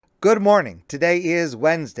Good morning. Today is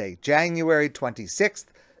Wednesday, January 26th,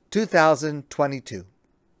 2022.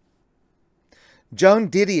 Joan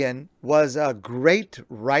Didion was a great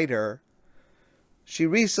writer. She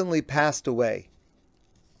recently passed away.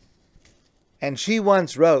 And she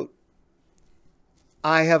once wrote,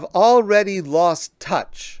 "I have already lost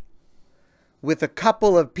touch with a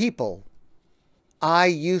couple of people I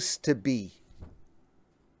used to be."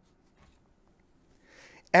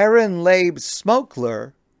 Aaron Laib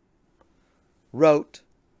Smokler wrote,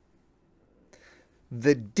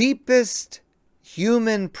 "The deepest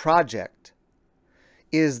human project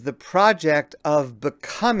is the project of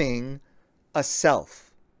becoming a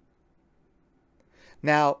self."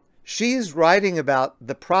 Now, she's writing about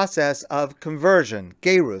the process of conversion,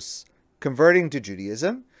 gerus, converting to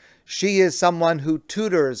Judaism. She is someone who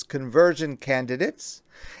tutors conversion candidates,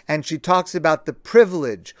 and she talks about the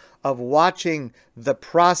privilege of watching the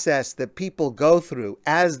process that people go through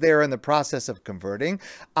as they're in the process of converting.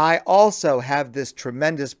 I also have this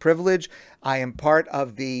tremendous privilege. I am part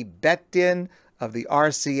of the Bet Din of the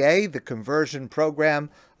RCA, the conversion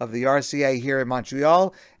program of the RCA here in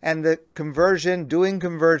Montreal, and the conversion, doing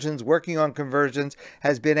conversions, working on conversions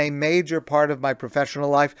has been a major part of my professional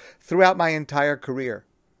life throughout my entire career.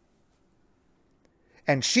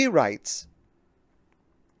 And she writes,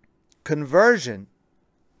 conversion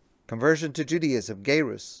to Judaism,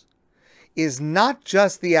 gerus, is not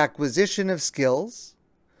just the acquisition of skills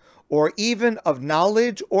or even of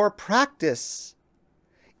knowledge or practice,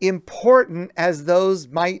 important as those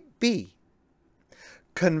might be.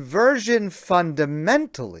 Conversion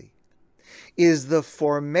fundamentally is the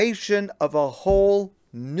formation of a whole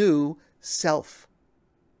new self.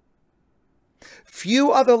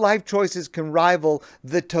 Few other life choices can rival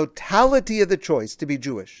the totality of the choice to be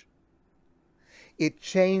Jewish. It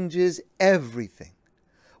changes everything.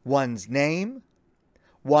 One's name,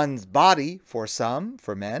 one's body for some,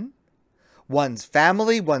 for men, one's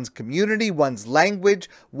family, one's community, one's language,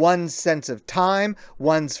 one's sense of time,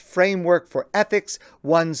 one's framework for ethics,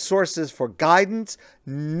 one's sources for guidance.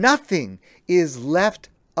 Nothing is left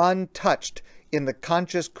untouched in the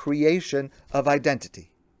conscious creation of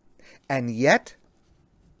identity. And yet,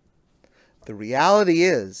 the reality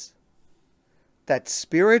is that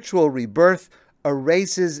spiritual rebirth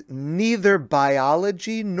erases neither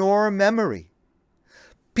biology nor memory.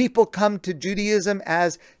 People come to Judaism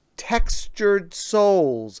as textured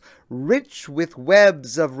souls, rich with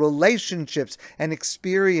webs of relationships and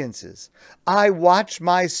experiences. I watch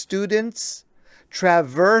my students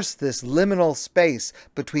traverse this liminal space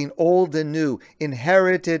between old and new,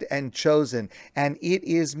 inherited and chosen, and it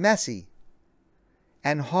is messy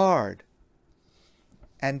and hard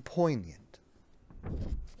and poignant.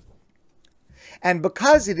 And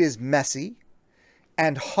because it is messy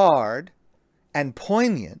and hard and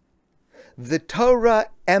poignant, the Torah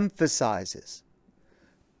emphasizes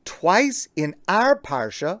twice in our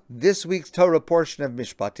parsha, this week's Torah portion of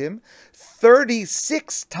Mishpatim,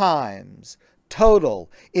 36 times total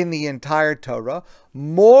in the entire Torah,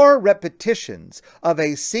 more repetitions of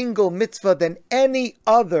a single mitzvah than any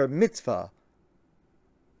other mitzvah.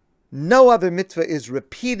 No other mitzvah is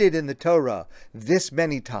repeated in the Torah this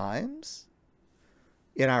many times.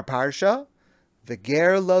 In our parsha,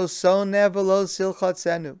 V'ger lo soneh v'lo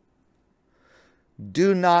silchatzenu.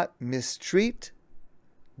 Do not mistreat,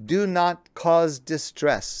 do not cause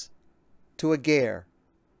distress to a ger.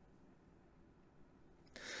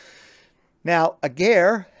 Now, a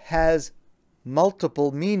ger has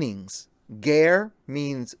multiple meanings. Ger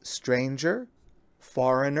means stranger,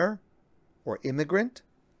 foreigner, or immigrant.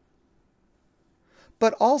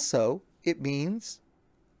 But also, it means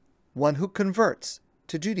one who converts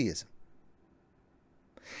to Judaism.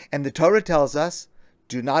 And the Torah tells us,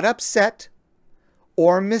 do not upset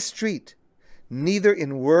or mistreat, neither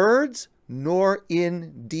in words nor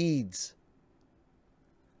in deeds.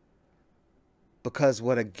 Because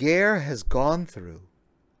what a ger has gone through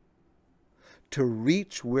to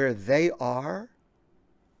reach where they are,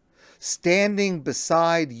 standing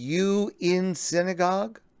beside you in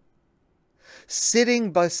synagogue,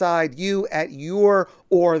 sitting beside you at your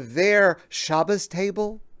or their Shabbos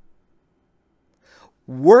table,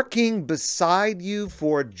 working beside you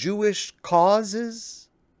for Jewish causes,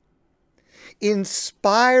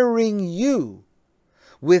 inspiring you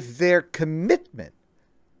with their commitment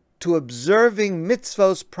to observing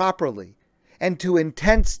mitzvos properly and to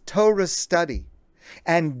intense Torah study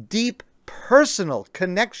and deep personal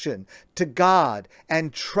connection to God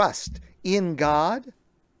and trust in God,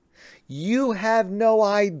 you have no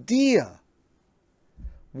idea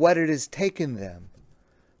what it has taken them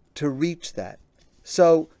to reach that.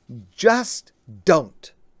 So just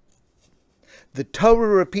don't. The Torah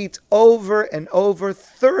repeats over and over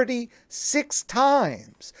 36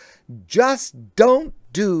 times. Just don't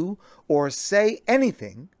do or say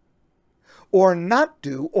anything, or not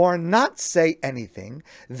do or not say anything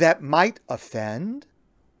that might offend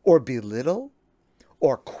or belittle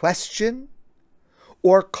or question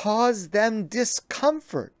or cause them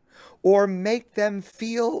discomfort or make them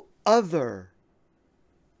feel other.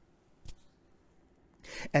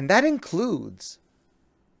 And that includes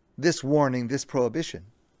this warning, this prohibition.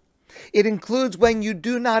 It includes when you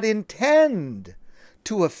do not intend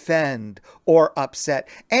to offend or upset,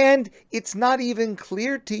 and it's not even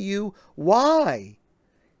clear to you why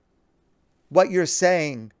what you're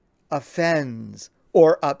saying offends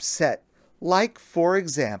or upset. Like, for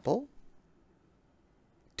example,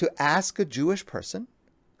 to ask a Jewish person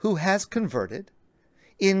who has converted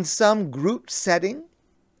in some group setting,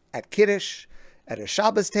 at Kiddush, at a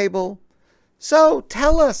Shabbos table, so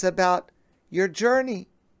tell us about your journey.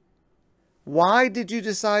 Why did you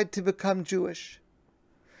decide to become Jewish?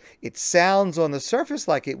 It sounds on the surface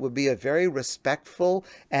like it would be a very respectful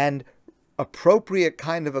and appropriate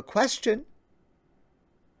kind of a question,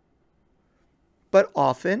 but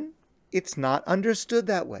often it's not understood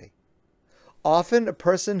that way. Often a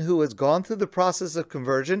person who has gone through the process of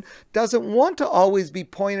conversion doesn't want to always be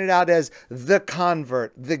pointed out as the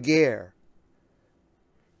convert, the ger.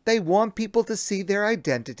 They want people to see their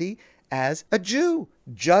identity as a Jew,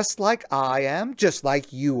 just like I am, just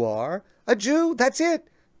like you are, a Jew. That's it.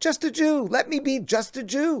 Just a Jew. Let me be just a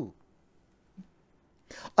Jew.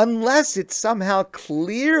 Unless it's somehow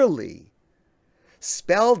clearly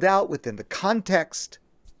spelled out within the context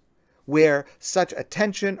where such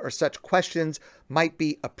attention or such questions might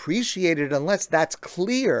be appreciated, unless that's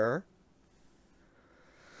clear,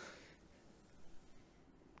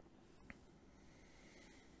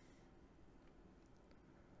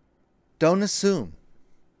 don't assume.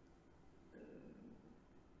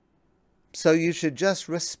 So you should just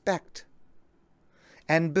respect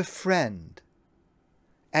and befriend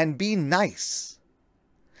and be nice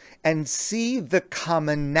and see the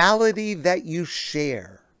commonality that you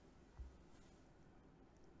share.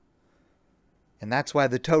 And that's why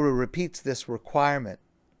the Torah repeats this requirement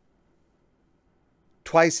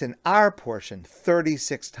twice in our portion,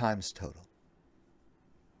 36 times total.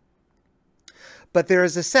 But there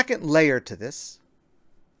is a second layer to this,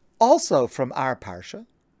 also from our parsha,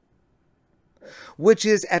 which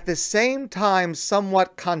is at the same time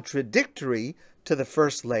somewhat contradictory to the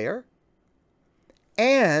first layer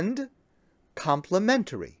and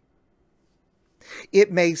complementary.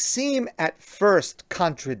 It may seem at first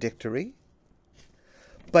contradictory,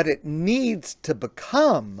 but it needs to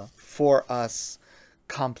become for us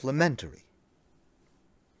complementary.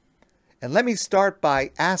 And let me start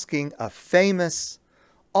by asking a famous,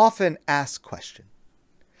 often asked question.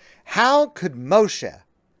 How could Moshe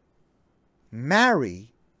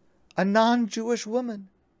marry a non-Jewish woman?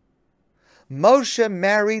 Moshe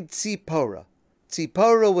married Tzipporah.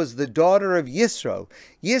 Tzipporah was the daughter of Yisro.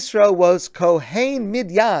 Yisro was Kohen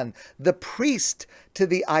Midian, the priest to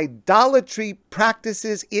the idolatry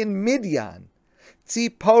practices in Midian.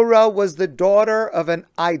 Tzipporah was the daughter of an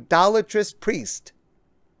idolatrous priest.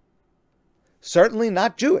 Certainly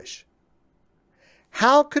not Jewish.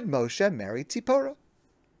 How could Moshe marry Tzipporah?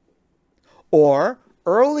 Or,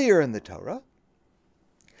 earlier in the Torah,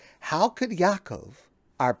 how could Yaakov,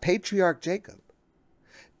 our patriarch Jacob,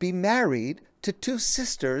 be married to two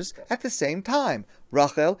sisters at the same time,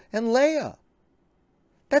 Rachel and Leah?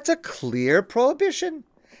 That's a clear prohibition.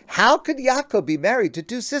 How could Yaakov be married to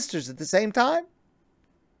two sisters at the same time?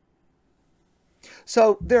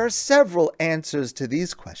 So there are several answers to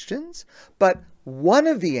these questions, but one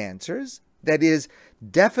of the answers that is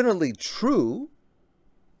definitely true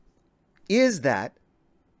is that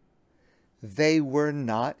they were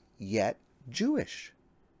not yet Jewish.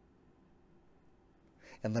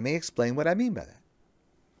 And let me explain what I mean by that.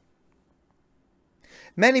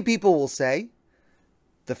 Many people will say,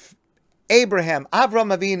 Abraham,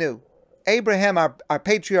 Avram Avinu, Abraham, our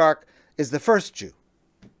patriarch, is the first Jew.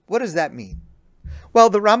 What does that mean? Well,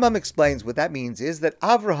 the Rambam explains what that means is that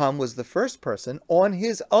Avraham was the first person on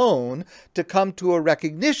his own to come to a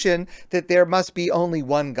recognition that there must be only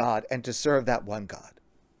one God and to serve that one God.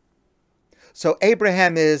 So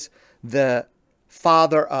Abraham is the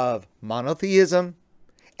father of monotheism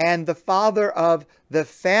and the father of the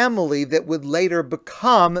family that would later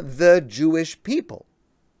become the Jewish people.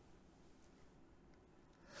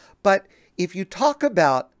 But if you talk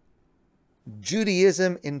about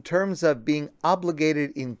Judaism in terms of being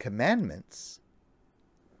obligated in commandments,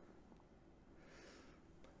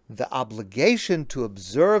 the obligation to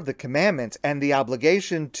observe the commandments and the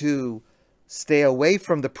obligation to stay away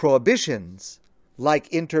from the prohibitions, like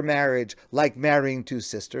intermarriage, like marrying two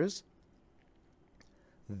sisters,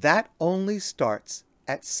 that only starts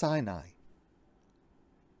at Sinai.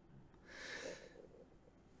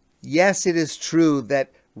 Yes, it is true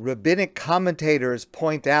that rabbinic commentators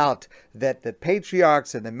point out that the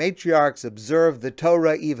patriarchs and the matriarchs observed the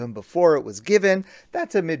Torah even before it was given.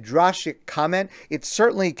 That's a midrashic comment. It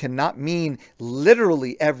certainly cannot mean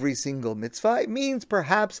literally every single mitzvah. It means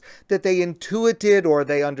perhaps that they intuited or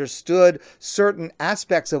they understood certain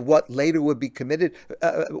aspects of what later would be commanded.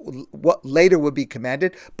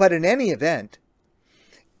 But in any event,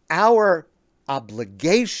 our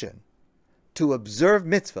obligation to observe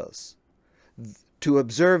mitzvos, to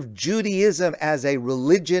observe Judaism as a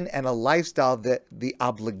religion and a lifestyle, that the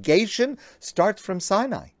obligation starts from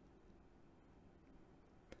Sinai.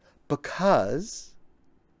 Because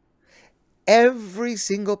every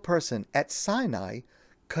single person at Sinai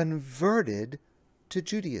converted to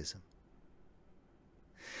Judaism.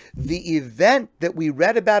 The event that we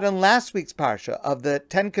read about in last week's Parsha of the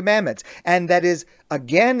Ten Commandments, and that is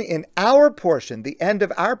again in our portion, the end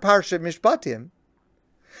of our Parsha Mishpatim,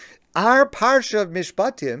 our Parsha of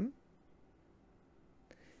Mishpatim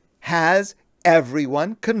has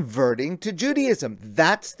everyone converting to Judaism.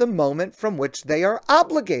 That's the moment from which they are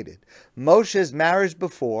obligated. Moshe's marriage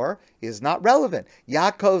before is not relevant.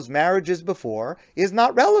 Yaakov's marriages before is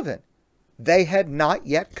not relevant. They had not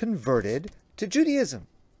yet converted to Judaism.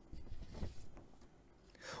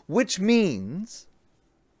 Which means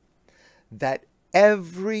that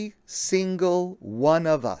every single one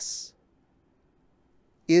of us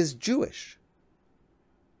is Jewish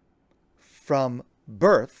from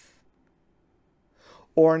birth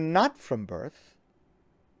or not from birth,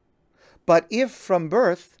 but if from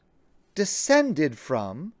birth, descended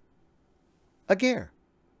from a ger,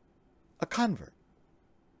 a convert.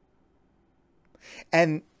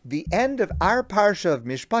 And the end of our Parsha of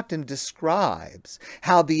Mishpatim describes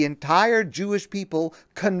how the entire Jewish people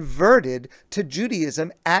converted to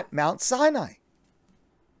Judaism at Mount Sinai.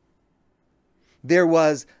 There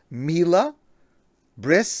was Milah,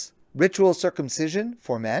 bris, ritual circumcision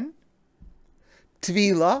for men,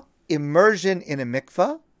 Tvilah, immersion in a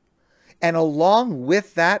mikvah, and along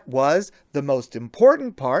with that was the most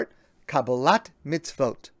important part, Kabbalat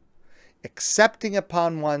mitzvot, accepting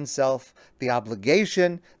upon oneself the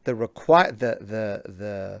obligation,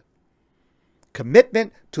 the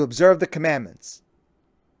commitment to observe the commandments.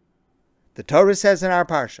 The Torah says in our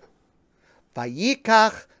Parsha,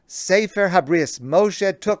 Vayikach Sefer Habris,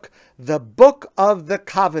 Moshe took the book of the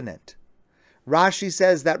covenant. Rashi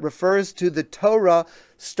says that refers to the Torah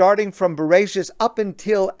starting from Bereshis up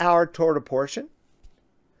until our Torah portion.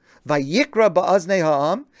 Vayikra ba'aznei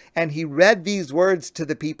ha'am, and he read these words to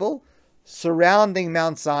the people surrounding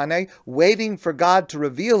Mount Sinai, waiting for God to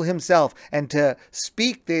reveal himself and to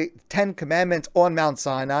speak the Ten Commandments on Mount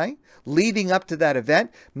Sinai. Leading up to that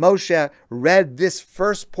event, Moshe read this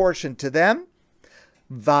first portion to them.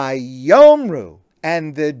 Vayomru,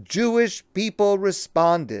 and the Jewish people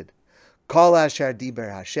responded, Kol asher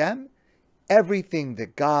diber Hashem, everything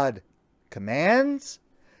that God commands,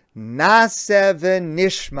 Naseh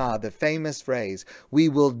v'nishma, the famous phrase, we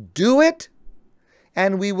will do it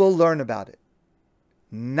and we will learn about it.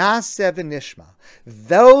 Naseh v'nishma.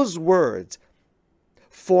 Those words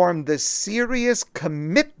form the serious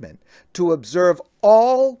commitment to observe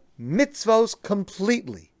all mitzvos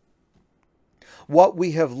completely. What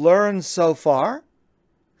we have learned so far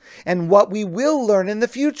and what we will learn in the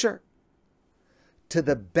future, to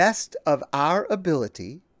the best of our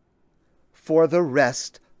ability for the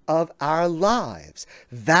rest of our lives.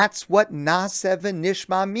 That's what Naseh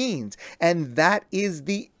v'nishma means, and that is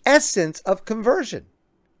the essence of conversion.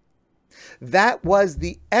 That was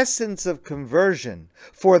the essence of conversion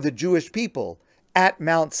for the Jewish people at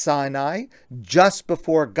Mount Sinai, just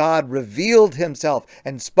before God revealed himself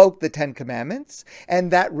and spoke the Ten Commandments,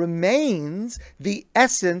 and that remains the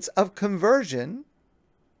essence of conversion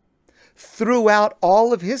throughout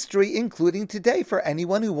all of history, including today, for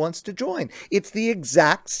anyone who wants to join. It's the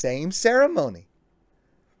exact same ceremony.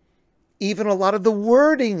 Even a lot of the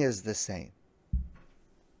wording is the same.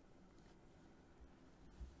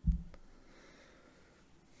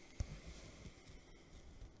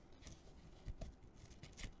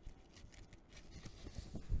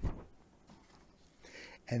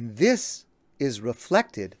 And this is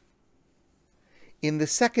reflected in the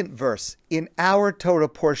second verse in our Torah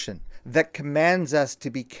portion that commands us to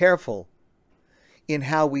be careful in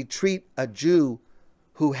how we treat a Jew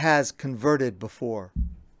who has converted before.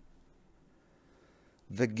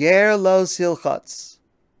 V'ger lo silchotz.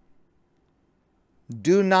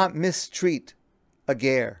 Do not mistreat a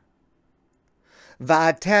ger.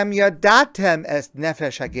 Va'atem yadatem es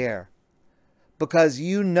nefesh hager. Because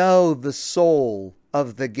you know the soul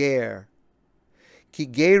of the ger. Ki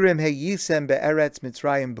gerim heyisem be'eretz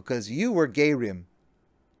Mitzrayim. Because you were gerim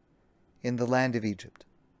in the land of Egypt.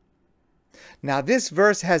 Now this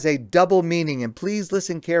verse has a double meaning, and please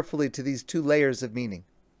listen carefully to these two layers of meaning.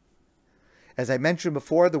 As I mentioned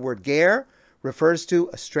before, the word ger refers to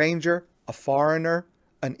a stranger, a foreigner,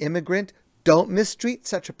 an immigrant. Don't mistreat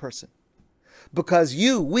such a person. Because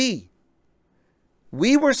we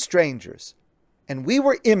were strangers, and we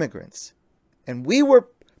were immigrants, and we were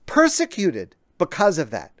persecuted because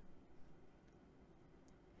of that.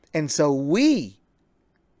 And so we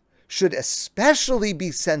should especially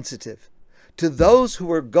be sensitive to those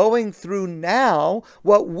who are going through now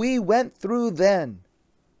what we went through then.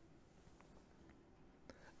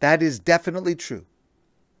 That is definitely true.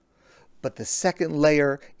 But the second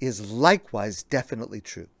layer is likewise definitely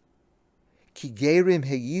true. Ki gerim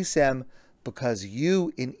heyisem, because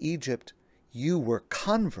you in Egypt, you were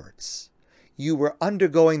converts. You were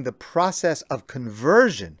undergoing the process of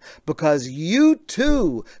conversion because you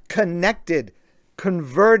too converted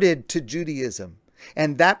to Judaism.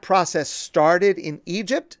 And that process started in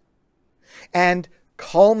Egypt and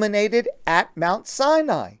culminated at Mount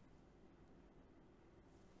Sinai.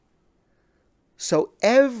 So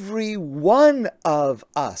every one of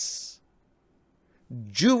us,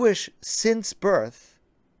 Jewish since birth,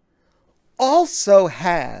 also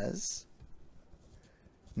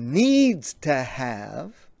needs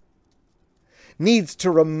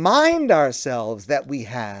to remind ourselves that we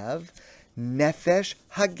have Nefesh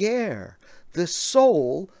Hager, the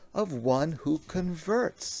soul of one who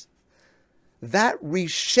converts. That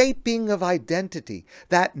reshaping of identity,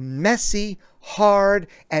 that messy, hard,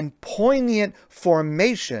 and poignant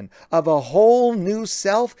formation of a whole new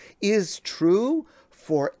self is true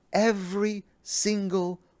for every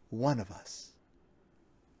single one of us.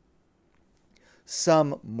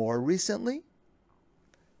 Some more recently,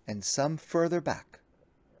 and some further back.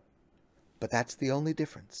 But that's the only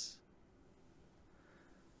difference.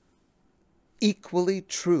 Equally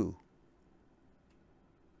true,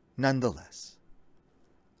 nonetheless.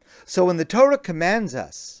 So when the Torah commands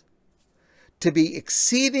us to be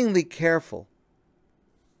exceedingly careful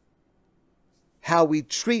how we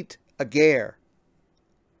treat a ger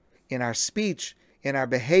in our speech, in our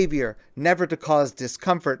behavior, never to cause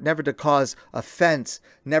discomfort, never to cause offense,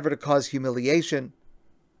 never to cause humiliation,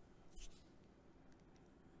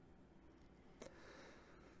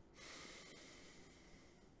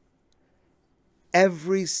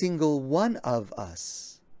 every single one of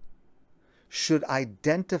us should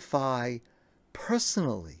identify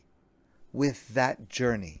personally with that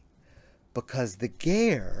journey, because the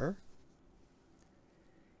ger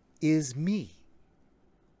is me.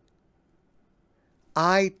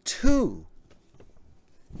 I too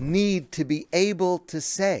need to be able to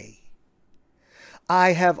say,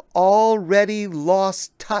 I have already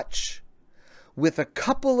lost touch with a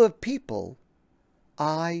couple of people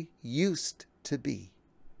I used to be.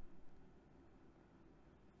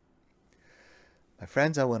 My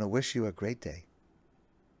friends, I want to wish you a great day.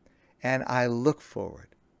 And I look forward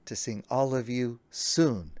to seeing all of you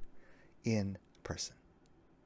soon in person.